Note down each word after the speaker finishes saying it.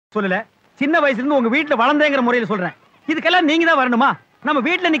சொல்லல, சின்ன வயசுல இருந்து உங்க வீட்டுல வளர்ந்தேங்கிற முறையில சொல்றேன். இதுக்கெல்லாம் நீங்க தான் வரணுமா? நம்ம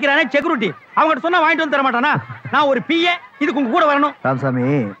வீட்டுல நிக்கிறானே செக்யூரிட்டி, அவங்ககிட்ட சொன்னா வாங்கிட்டு வந்து தர மாட்டானா? நான் ஒரு பிஏ, இதுக்கு உங்க கூட வரணும். ராமசாமி,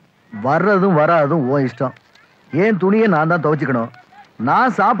 வர்றதும் வராதும் ஓ இஷ்டம். ஏன் துணியை நான் தான் துவைச்சுக்கணும்,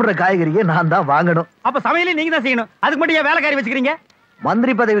 நான் சாப்பிடுற காய்கறியை நான் தான் வாங்கணும். அப்ப சமையலே நீங்க தான் செய்யணும். அதுக்கு மட்டும் ஏன் வேலைக்காரி வச்சுக்கிறீங்க?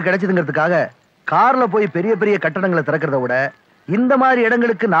 மந்திரி பதவி கிடைச்சதுங்கிறதுக்காக கார்ல போய் பெரிய பெரிய கட்டடங்களை திறக்கிறத விட இந்த மாதிரி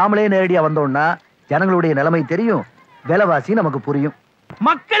இடங்களுக்கு நாமளே நேரடியா வந்தோம்னா ஜனங்களுடைய நிலைமை தெரியும், விலைவாசி நமக்கு புரியும்.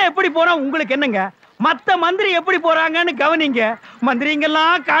 மக்கள் எப்படி போறா உங்களுக்கு என்னங்க? மத்த மந்திரி எப்படி போறாங்கன்னு கவனிங்க.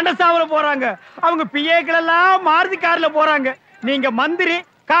 மந்திரிங்கெல்லாம் காண்டசாவல போறாங்க, அவங்க பிஏக்கள் எல்லாம் மாருதி கார்ல போறாங்க. நீங்க மந்திரி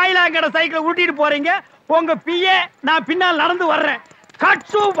காயிலாங்கட சைக்கிள் ஊட்டிட்டு போறீங்க, உங்க பிஏ நான் பின்னால் நடந்து வர்றேன்.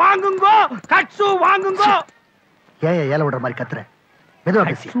 கட்சு வாங்குங்கோ, கட்சு வாங்குங்கோ. ஏன் ஏல விடுற மாதிரி கத்துற? மெதுவா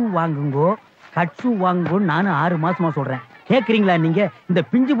பேசி. கட்சு வாங்குங்கோ, கட்சு வாங்குங்கோ. நானும் 6 மாசமா சொல்றேன், கேக்குறீங்களா? நீங்க இந்த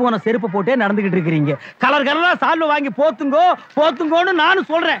பிஞ்சு போன செருப்பு போட்டே நடந்துகிட்டு இருக்கீங்க. கலர் கலரா சால்வ வாங்கி போத்துங்கோ போத்துங்கோன்னு நானும்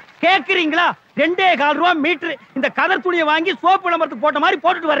சொல்றேன், கேக்குறீங்களா? 2.25 ரூபா மீட்டர் இந்த கலர் துணியை வாங்கி சோப்பு விளம்பரத்துக்கு போட்ட மாதிரி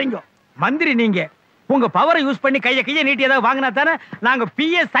போட்டுட்டு வர்றீங்க. மந்திரி நீங்க உங்க பவரை யூஸ் பண்ணி கையை நீட்டி ஏதாவது வாங்கினா தானே நாங்க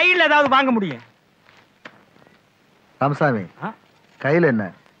பிஏ சைடுல ஏதாவது வாங்க முடியும். ராமசாமி, கையில என்ன?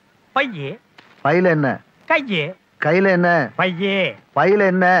 பையே. பையில என்ன? கையே. கையில என்ன? பையே. பையில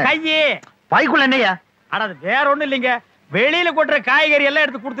என்ன? கையே. பைக்குள்ள என்னையா? ஆனா அது வேற ஒண்ணும் இல்லைங்க, வெளியில கொட்டுற காய்கறி எல்லாம்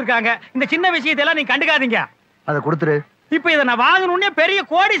எடுத்து கொடுத்துருக்காங்க. இந்த சின்ன விஷயத்தெல்லாம் நீங்க கண்டுக்காதீங்க. அதை கொடுத்துரு. இப்ப இதை நான் வாங்கணும்னே பெரிய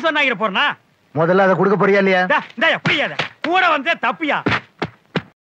கோடி சொன்னாங்க போறனா? முதல்ல அதை கொடுக்க போறியா இல்லையா? புரியாத கூட வந்தே தப்பியா?